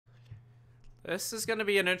This is going to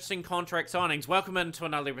be an interesting contract signings. Welcome into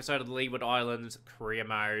another episode of the Leeward Islands career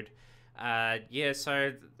mode.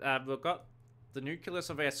 We've got the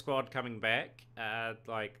nucleus of our squad coming back,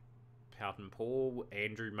 like Houghton Paul,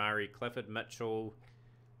 Andrew Murray, Clifford Mitchell,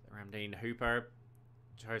 Ramdean Hooper,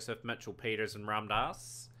 Joseph Mitchell Peters, and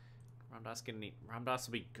Ramdas. Ramdas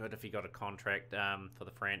will be good if he got a contract for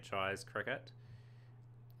the franchise cricket.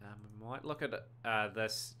 We might look at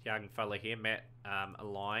this young fella here, Matt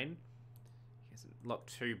Align. He hasn't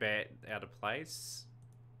looked too bad out of place.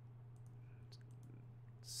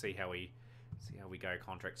 See how we go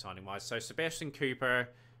contract signing wise. So Sebastian Cooper,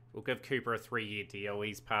 we'll give Cooper a 3-year deal.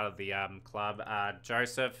 He's part of the club.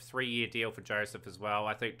 Joseph, 3-year deal for Joseph as well.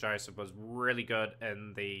 I think Joseph was really good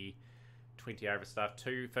in the 20 over stuff.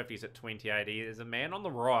 250s at 28. He is a man on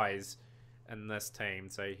the rise in this team,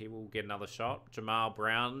 so he will get another shot. Jamal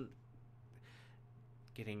Brown,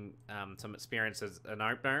 getting some experience as an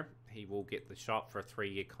opener. He will get the shot for a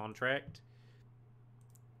 3-year contract.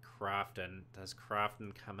 Crafton. Does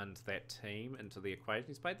Crafton come into that team, into the equation?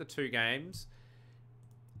 He's played the 2 games.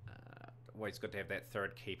 Always good to have that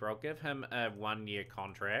third keeper. I'll give him a 1-year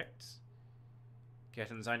contract.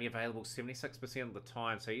 Gatton's only available 76% of the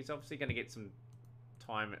time, so he's obviously going to get some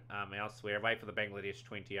time elsewhere. Away for the Bangladesh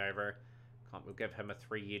 20 over. We'll give him a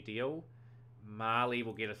 3-year deal. Marley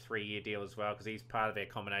will get a 3-year deal as well because he's part of their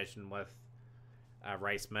combination with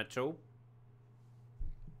Race Mitchell.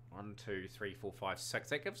 1, 2, 3, 4, 5, 6.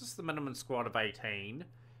 That gives us the minimum squad of 18.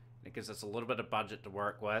 It gives us a little bit of budget to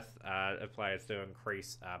work with if players do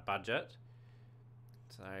increase budget.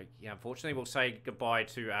 So, yeah, unfortunately, we'll say goodbye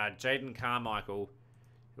to Jaden Carmichael.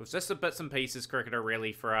 It was just a bits and pieces cricketer,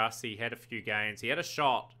 really, for us. He had a few games. He had a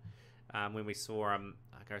shot when we saw him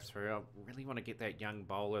go through. I really want to get that young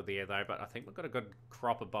bowler there, though, but I think we've got a good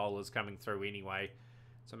crop of bowlers coming through anyway.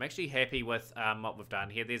 So I'm actually happy with what we've done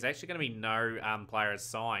here. There's actually going to be no players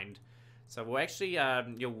signed. So we'll actually,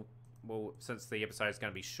 since the episode is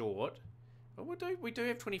going to be short, but we do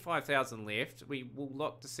have 25,000 left. We will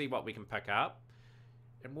look to see what we can pick up.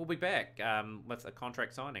 And we'll be back with a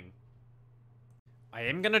contract signing. I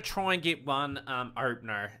am going to try and get one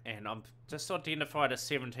opener, and I've just identified a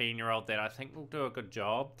 17-year-old that I think will do a good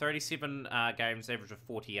job. 37 games, average of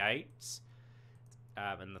 48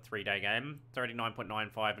 in the 3-day game.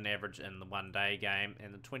 39.95 an average in the 1-day game,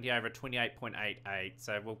 and the 20 over 28.88.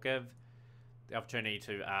 So we'll give the opportunity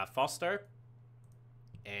to Foster,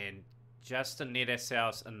 and just to net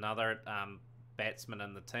ourselves another batsman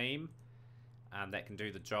in the team. That can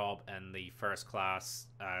do the job in the first class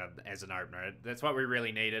as an opener. That's what we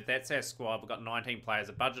really needed. That's our squad. We've got 19 players,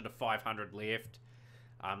 a budget of 500 left.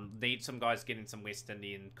 Need some guys getting some West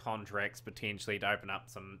Indian contracts potentially to open up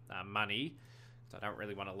some money. So I don't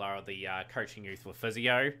really want to lower the coaching youth with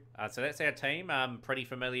physio. So that's our team. Pretty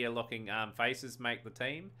familiar looking faces make the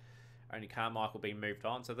team. Only Carmichael being moved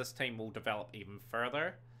on. So this team will develop even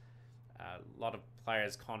further. A lot of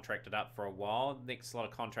players contracted up for a while. Next lot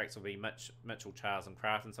of contracts will be Mitchell, Charles, and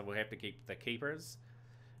Crafton, so we'll have to keep the keepers.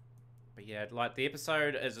 But yeah, like the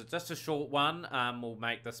episode is just a short one. We'll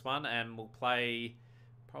make this one, and we'll play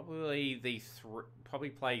probably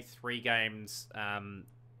play 3 games.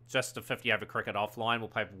 Just a 50 over cricket offline. We'll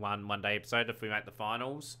play one day episode if we make the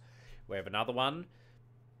finals. We have another one.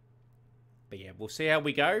 But yeah, we'll see how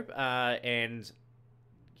we go. And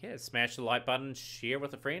yeah, smash the like button, share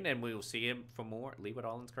with a friend, and we will see you for more Leeward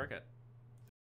Islands Cricket.